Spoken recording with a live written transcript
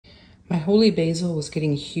My holy basil was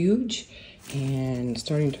getting huge and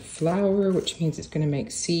starting to flower, which means it's going to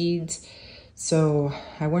make seeds. So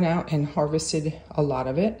I went out and harvested a lot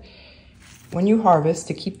of it. When you harvest,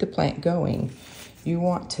 to keep the plant going, you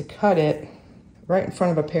want to cut it right in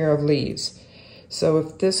front of a pair of leaves. So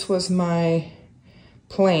if this was my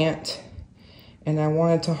plant and I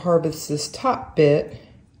wanted to harvest this top bit,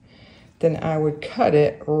 then I would cut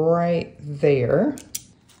it right there,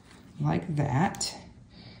 like that.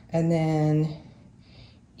 And then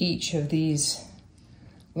each of these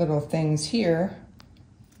little things here,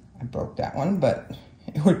 I broke that one, but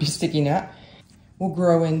it would be sticking up, will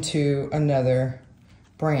grow into another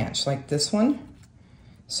branch like this one.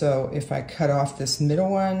 So if I cut off this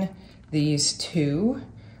middle one, these two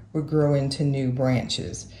would grow into new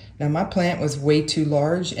branches. Now my plant was way too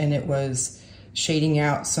large and it was shading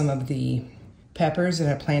out some of the peppers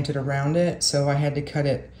that I planted around it, so I had to cut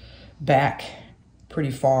it back pretty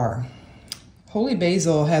far. Holy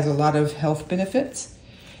basil has a lot of health benefits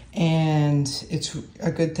and it's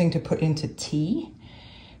a good thing to put into tea.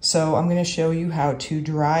 So I'm going to show you how to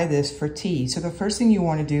dry this for tea. So the first thing you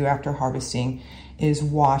want to do after harvesting is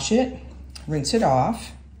wash it, rinse it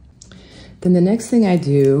off. Then the next thing I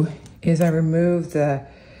do is I remove the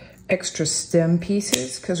extra stem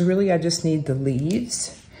pieces because really I just need the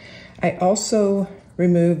leaves. I also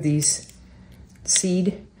remove these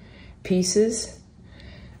seed pieces.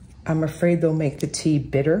 I'm afraid they'll make the tea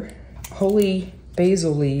bitter. Holy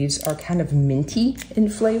basil leaves are kind of minty in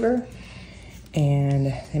flavor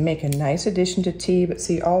and they make a nice addition to tea, but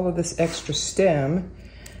see, all of this extra stem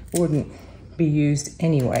wouldn't be used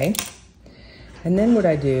anyway. And then what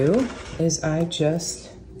I do is I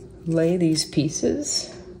just lay these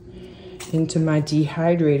pieces into my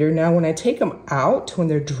dehydrator. Now when I take them out, when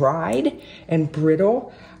they're dried and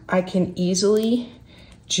brittle, I can easily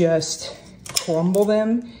just crumble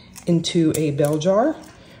them into a bell jar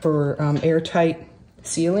for airtight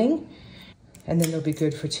sealing, and then they'll be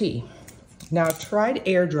good for tea. Now I've tried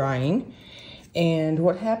air drying, and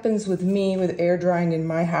what happens with me with air drying in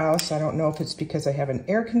my house, I don't know if it's because I have an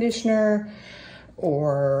air conditioner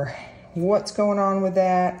or what's going on with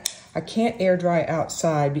that. I can't air dry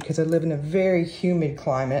outside because I live in a very humid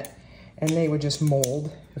climate and they would just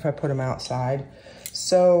mold if I put them outside.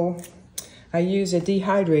 So I use a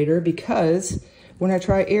dehydrator because when I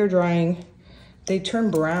try air drying, they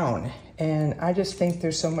turn brown and I just think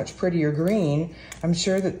they're so much prettier green. I'm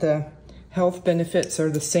sure that the health benefits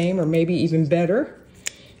are the same or maybe even better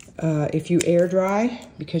if you air dry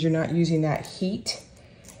because you're not using that heat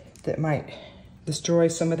that might destroy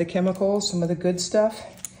some of the chemicals, some of the good stuff.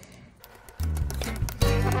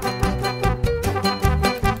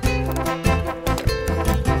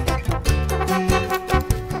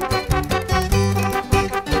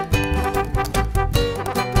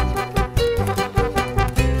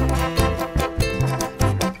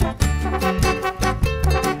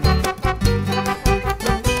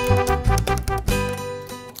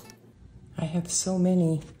 I have so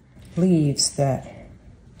many leaves that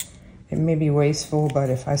it may be wasteful, but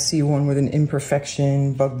if I see one with an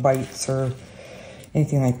imperfection, bug bites or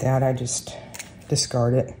anything like that, I just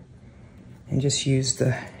discard it and just use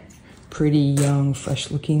the pretty young,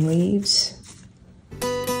 fresh looking leaves.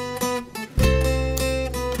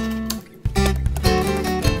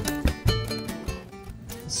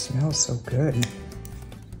 It smells so good.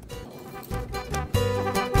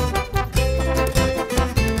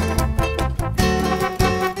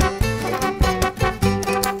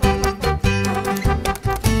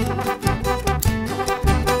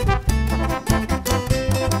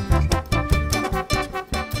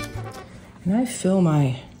 And I fill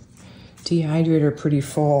my dehydrator pretty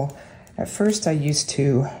full. At first I used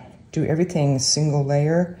to do everything single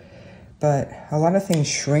layer, but a lot of things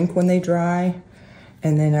shrink when they dry,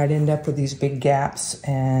 and then I'd end up with these big gaps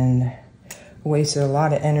and wasted a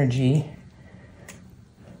lot of energy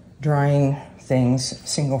drying things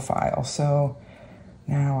single file. So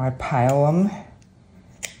now I pile them,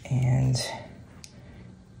 and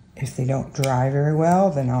if they don't dry very well,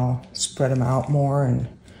 then I'll spread them out more and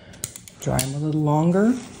dry them a little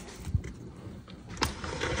longer.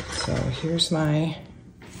 So here's my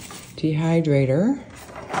dehydrator.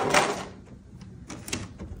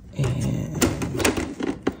 And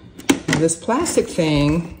this plastic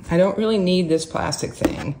thing, I don't really need this plastic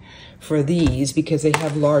thing for these because they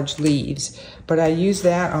have large leaves, but I use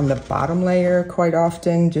that on the bottom layer quite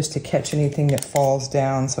often just to catch anything that falls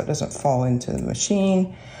down so it doesn't fall into the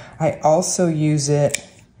machine. I also use it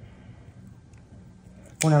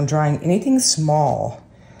when I'm drying anything small.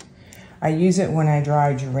 I use it when I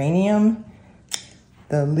dry geranium.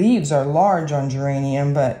 The leaves are large on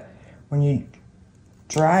geranium, but when you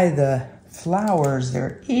dry the flowers,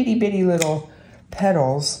 they're itty bitty little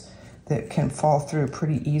petals that can fall through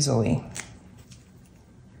pretty easily.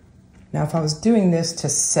 Now, if I was doing this to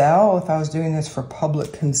sell, if I was doing this for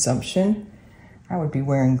public consumption, I would be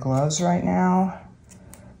wearing gloves right now,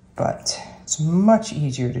 but it's much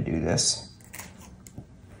easier to do this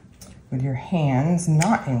with your hands,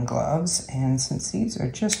 not in gloves. And since these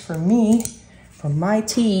are just for me, for my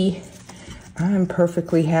tea, I'm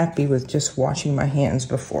perfectly happy with just washing my hands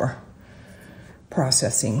before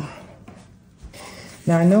processing.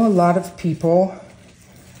 Now, I know a lot of people,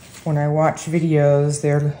 when I watch videos,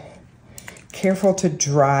 they're careful to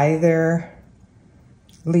dry their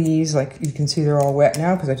leaves. Like you can see they're all wet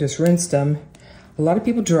now because I just rinsed them. A lot of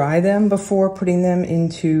people dry them before putting them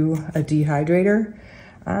into a dehydrator.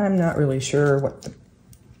 I'm not really sure what the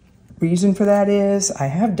reason for that is. I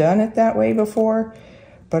have done it that way before,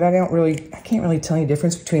 but I can't really tell any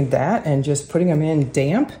difference between that and just putting them in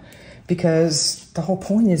damp, because the whole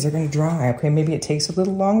point is they're gonna dry. Okay, maybe it takes a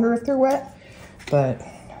little longer if they're wet, but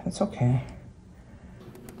that's okay.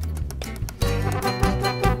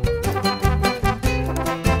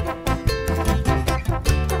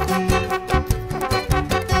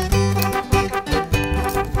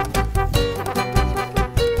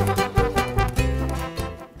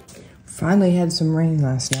 Finally had some rain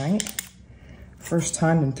last night. First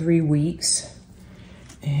time in 3 weeks.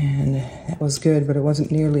 And that was good, but it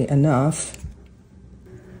wasn't nearly enough.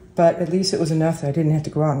 But at least it was enough that I didn't have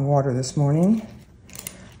to go out and water this morning.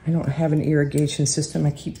 I don't have an irrigation system.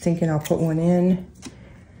 I keep thinking I'll put one in,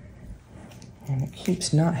 and it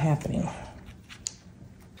keeps not happening.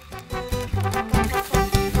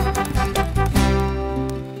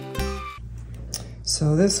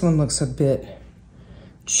 So this one looks a bit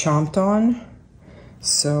chomped on,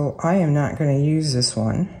 so I am not going to use this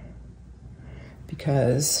one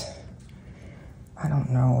because I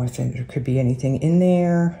don't know if there could be anything in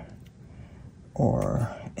there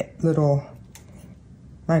or little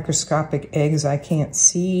microscopic eggs I can't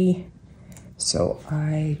see, so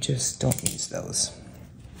I just don't use those.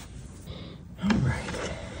 All right,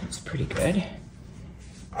 that's pretty good.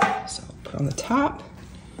 So I'll put on the top,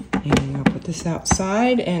 and I'll put this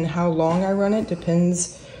outside, and how long I run it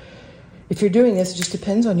depends. If you're doing this, it just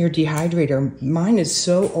depends on your dehydrator. Mine is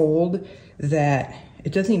so old that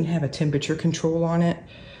it doesn't even have a temperature control on it.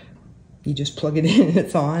 You just plug it in and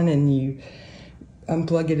it's on, and you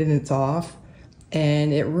unplug it and it's off,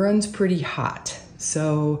 and it runs pretty hot.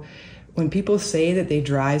 So when people say that they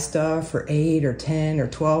dry stuff for 8 or 10 or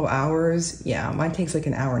 12 hours, yeah, mine takes like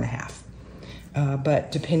an hour and a half.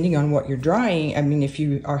 But depending on what you're drying, I mean, if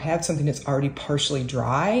you have something that's already partially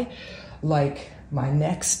dry, like my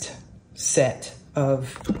next set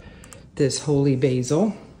of this Holy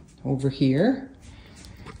Basil over here,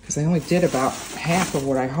 because I only did about half of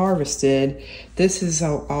what I harvested. This is,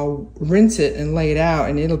 I'll rinse it and lay it out,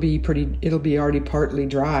 and it'll be already partly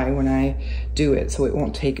dry when I do it, so it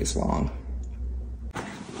won't take as long.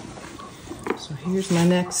 So here's my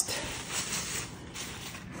next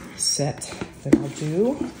set that I'll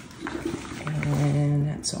do, and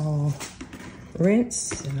that's all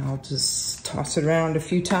rinsed, and I'll just toss it around a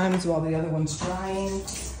few times while the other one's drying,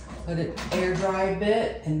 let it air dry a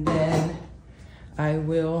bit, and then I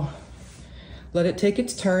will let it take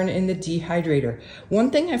its turn in the dehydrator.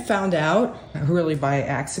 One thing I found out, really by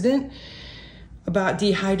accident, about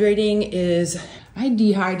dehydrating is I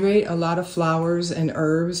dehydrate a lot of flowers and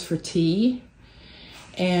herbs for tea.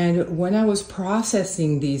 And when I was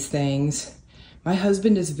processing these things, my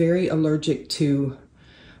husband is very allergic to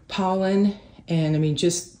pollen. And I mean,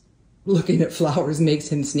 just looking at flowers makes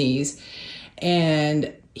him sneeze.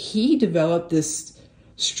 And he developed this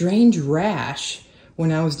strange rash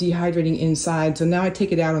when I was dehydrating inside. So now I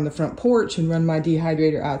take it out on the front porch and run my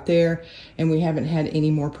dehydrator out there, and we haven't had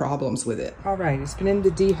any more problems with it. All right, it's been in the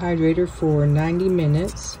dehydrator for 90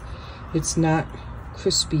 minutes. It's not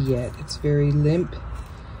crispy yet. It's very limp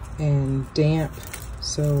and damp,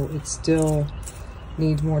 so it still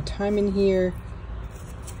needs more time in here.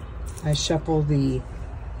 I shuffle the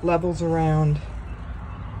levels around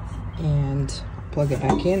and plug it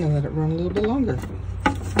back in and let it run a little bit longer.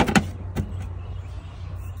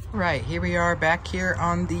 Right, here we are back here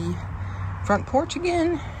on the front porch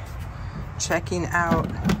again, checking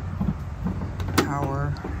out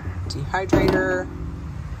our dehydrator,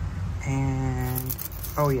 and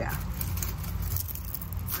oh yeah,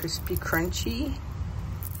 crispy crunchy,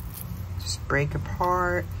 just break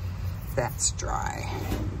apart, that's dry.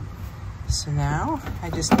 So now I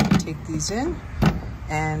just need to take these in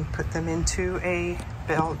and put them into a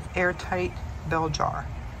airtight bell jar.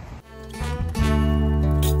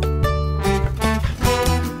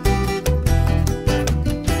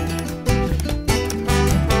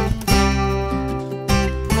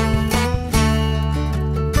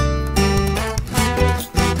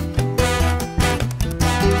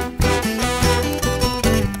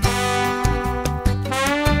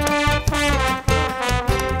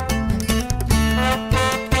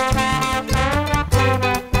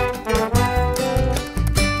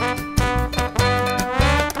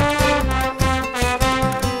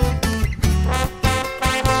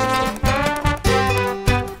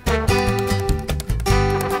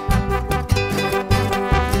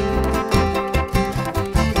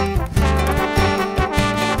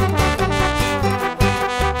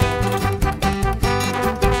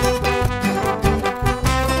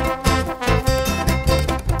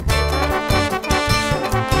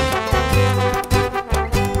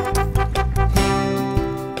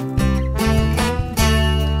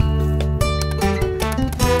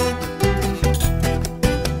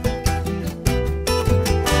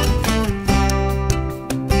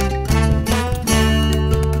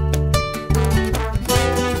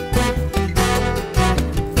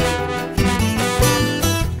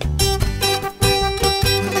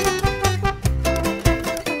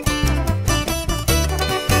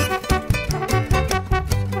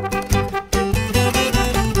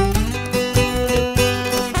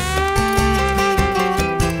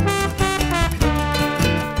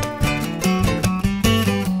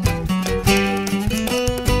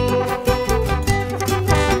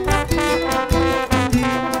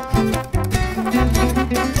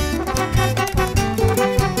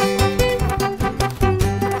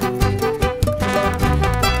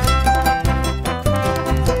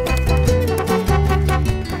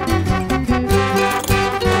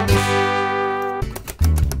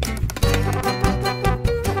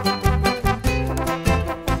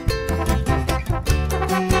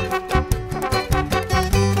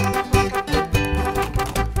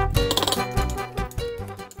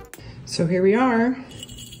 So here we are,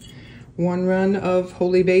 1 run of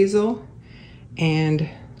Holy Basil, and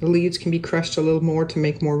the leaves can be crushed a little more to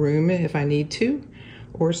make more room if I need to,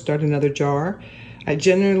 or start another jar. I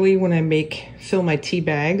generally, when I fill my tea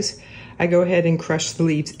bags, I go ahead and crush the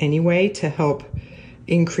leaves anyway to help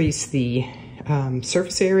increase the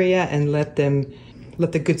surface area and let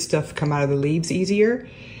the good stuff come out of the leaves easier.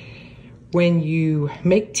 When you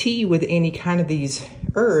make tea with any kind of these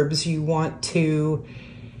herbs, you want to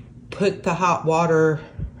put the hot water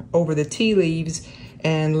over the tea leaves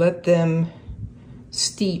and let them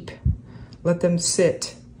steep, let them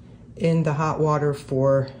sit in the hot water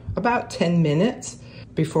for about 10 minutes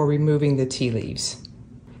before removing the tea leaves.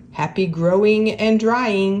 Happy growing and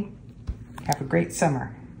drying. Have a great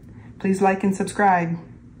summer. Please like and subscribe.